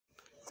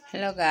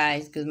Hello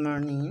guys, good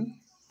morning.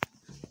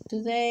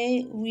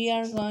 Today we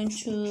are going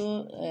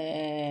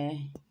to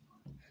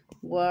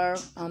work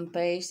on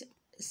page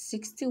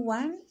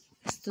 61,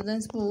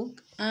 student's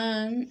book,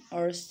 and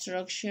our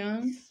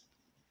instruction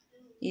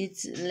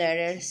is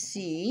letter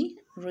C,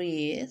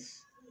 read,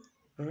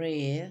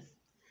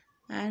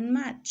 and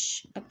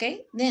match.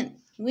 Okay,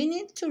 then we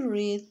need to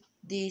read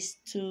these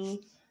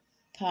two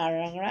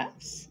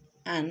paragraphs,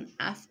 and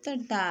after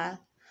that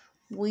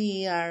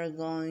we are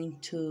going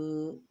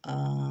to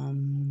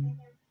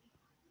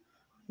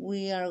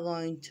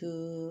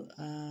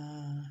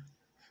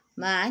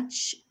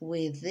match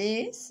with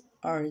this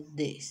or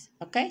this.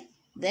 Okay,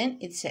 then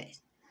it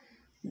says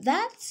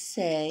that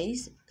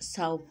says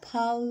Sao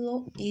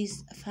Paulo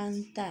is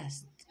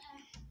fantastic.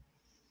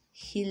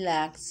 He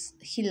likes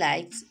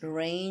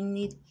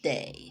rainy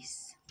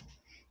days.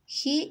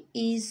 He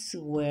is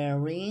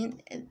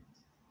wearing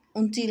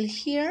until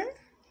here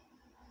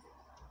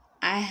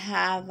I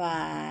have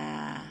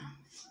a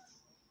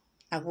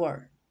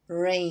word,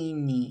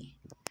 rainy.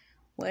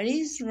 Where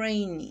is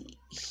rainy?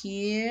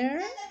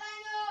 Here,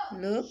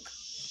 look,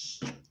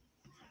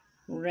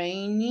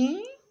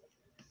 rainy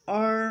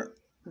or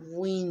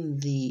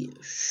windy.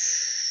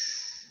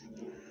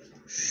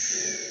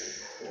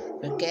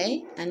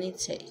 Okay, and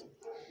it says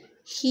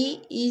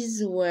he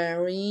is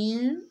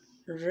wearing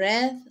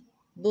red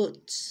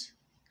boots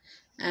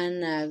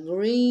and a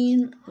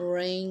green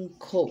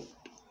raincoat.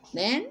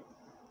 Then,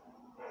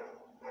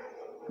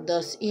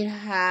 does it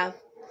have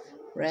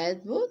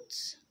red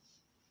boots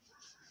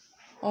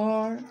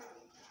or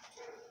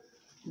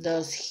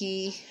does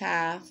he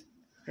have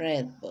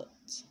red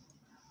boots?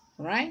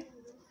 Right?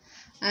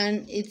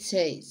 And it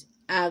says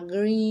a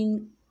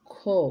green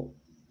coat.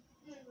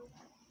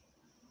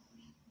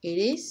 It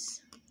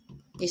is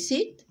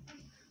it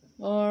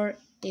or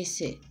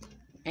is it?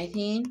 I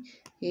think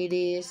it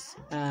is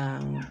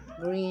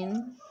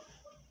green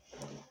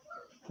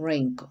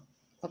raincoat.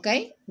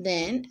 Okay,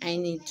 then I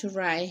need to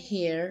write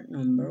here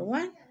number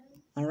 1.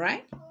 All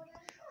right,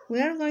 we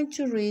are going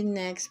to read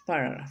next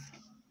paragraph.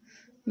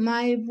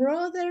 My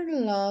brother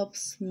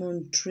loves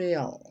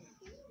Montreal.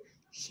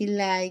 He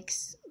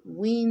likes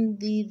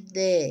windy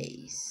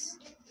days.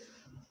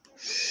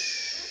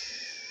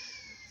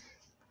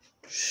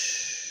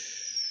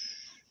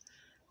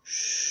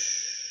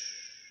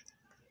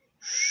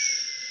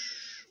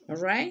 All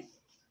right,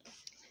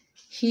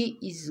 he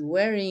is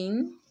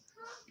wearing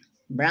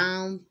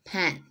brown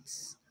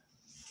pants.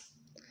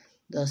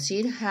 Does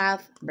it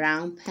have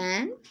brown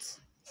pants?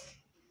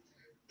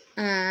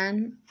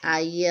 And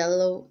a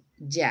yellow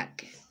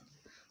jacket.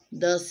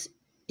 Does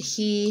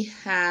he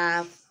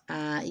have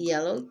a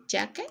yellow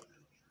jacket?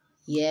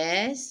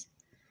 Yes,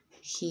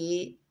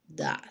 he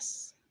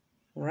does.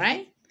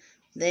 Right?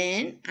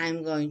 Then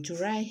I'm going to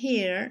write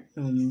here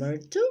number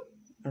 2.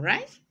 All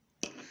right?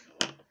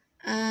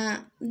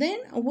 Then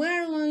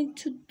we're going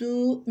to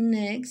do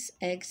next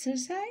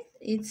exercise.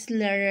 It's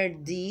letter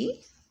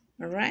D.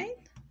 All right?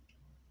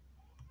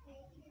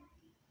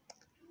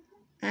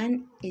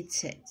 And it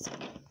says,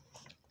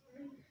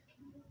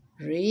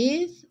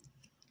 read,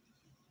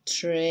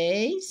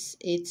 trace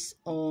its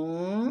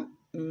own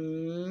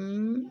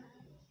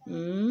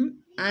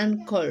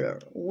and color.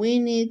 We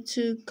need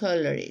to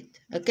color it,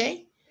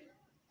 okay?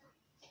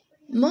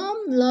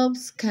 Mom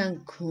loves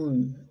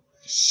Cancun.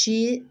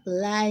 She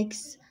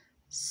likes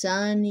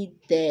sunny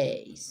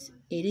days.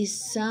 It is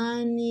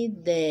sunny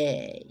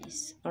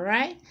days, all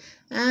right?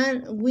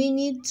 And we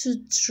need to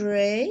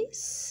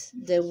trace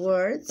the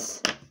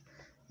words.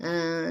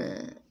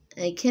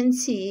 I can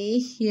see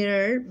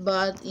here,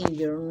 but in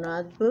your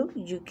notebook,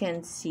 you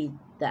can see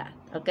that,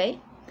 okay?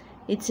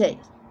 It says,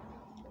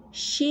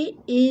 she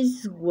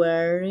is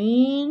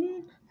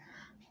wearing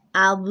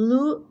a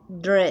blue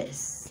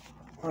dress,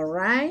 all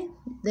right?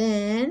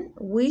 Then,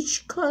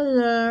 which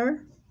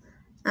color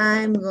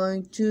I'm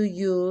going to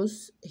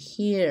use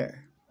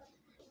here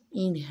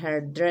in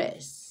her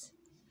dress?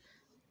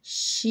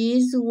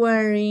 She's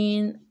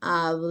wearing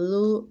a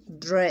blue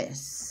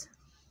dress,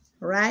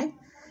 right?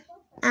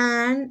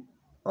 And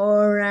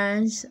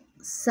orange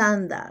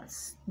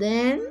sandals.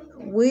 Then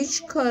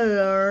which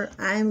color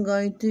I'm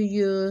going to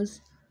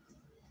use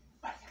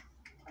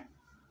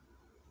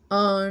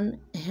on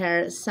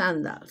her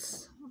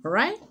sandals? All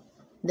right?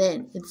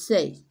 Then it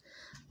says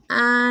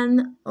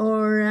an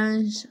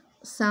orange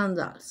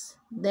sandals.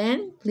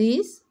 Then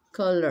please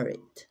color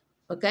it.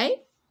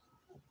 Okay?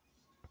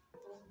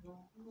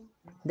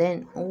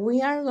 Then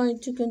we are going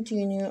to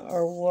continue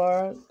our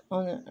work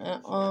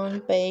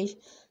on page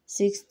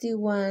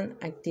 61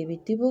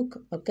 activity book,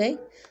 okay?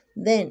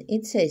 Then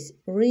it says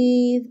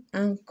read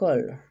and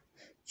color.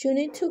 You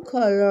need to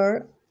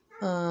color,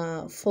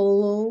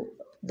 follow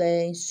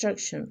the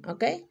instruction,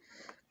 okay?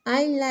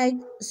 I like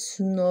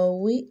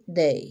snowy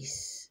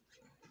days.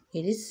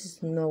 It is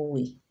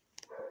snowy,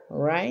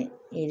 right?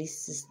 It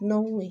is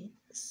snowy.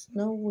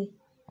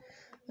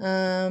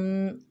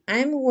 I'm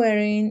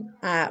wearing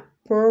a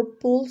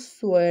purple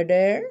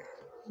sweater.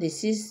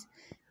 This is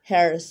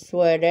her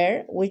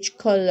sweater. Which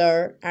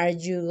color are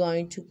you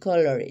going to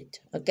color it?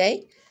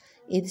 Okay,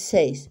 it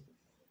says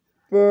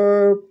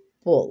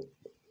purple,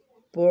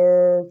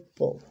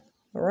 purple,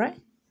 all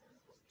right?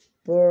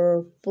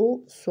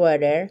 Purple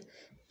sweater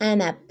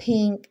and a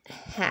pink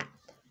hat.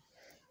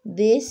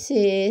 This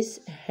is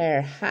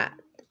her hat.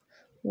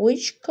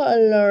 Which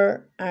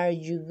color are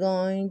you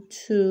going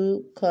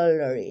to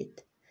color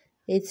it?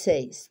 It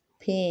says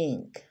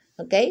pink.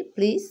 Okay,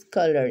 please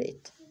color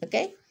it.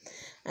 Okay,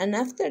 and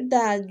after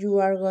that you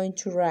are going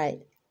to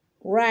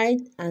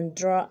write and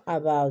draw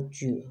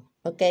about you.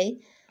 Okay,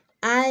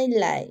 I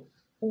like.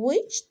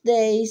 Which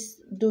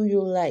days do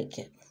you like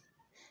it?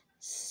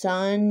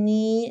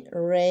 Sunny,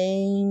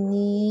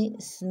 rainy,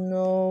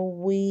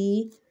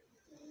 snowy,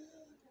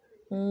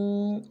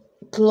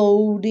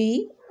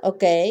 cloudy.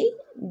 Okay,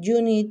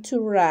 you need to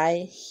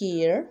write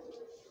here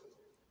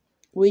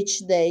which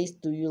days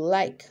do you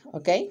like.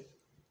 Okay,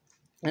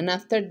 and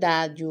after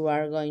that you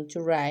are going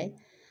to write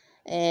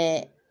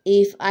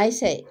if I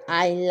say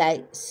I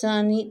like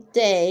sunny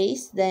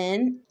days,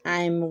 then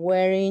I'm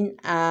wearing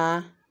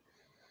a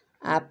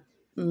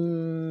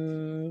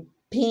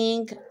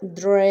pink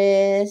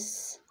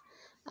dress,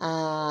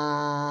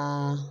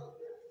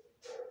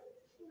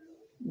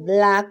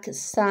 black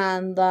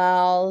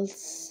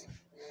sandals,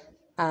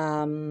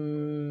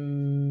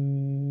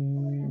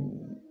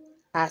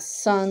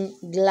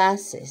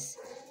 sunglasses.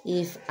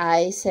 If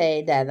I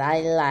say that I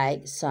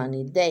like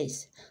sunny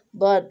days.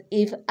 But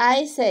if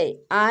I say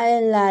I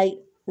like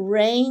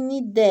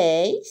rainy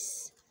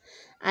days,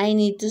 I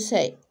need to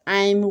say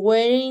I'm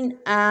wearing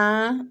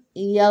a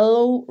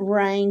yellow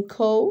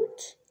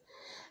raincoat,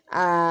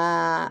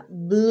 a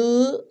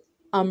blue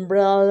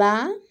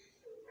umbrella,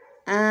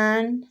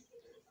 and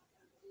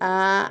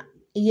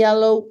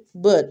yellow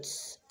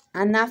boots.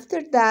 And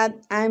after that,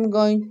 I'm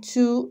going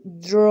to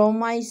draw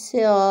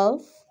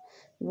myself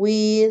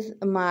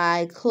with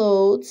my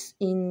clothes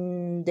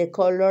in the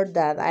color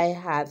that I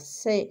have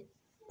said.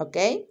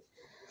 Okay?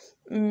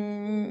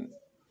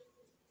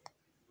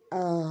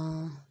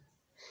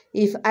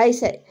 If I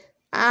say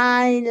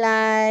I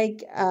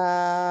like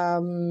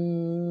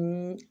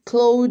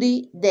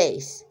cloudy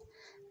days,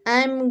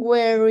 I'm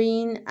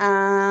wearing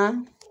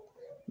a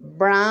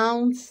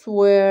brown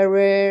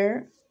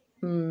sweater,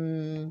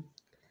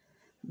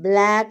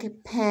 black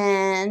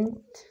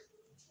pant,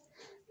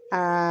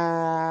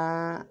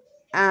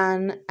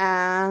 and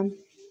a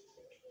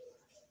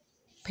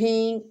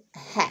pink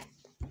hat.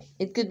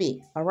 It could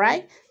be, all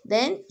right?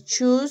 Then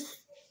choose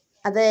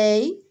a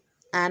day,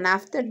 and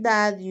after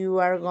that you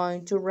are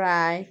going to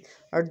write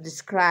or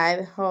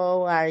describe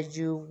how are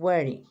you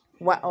wearing,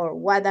 what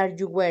are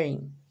you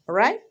wearing, all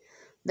right?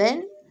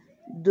 Then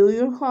do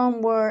your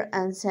homework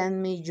and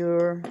send me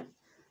your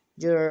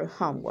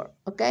homework,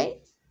 okay?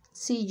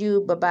 See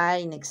you,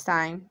 bye-bye, next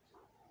time.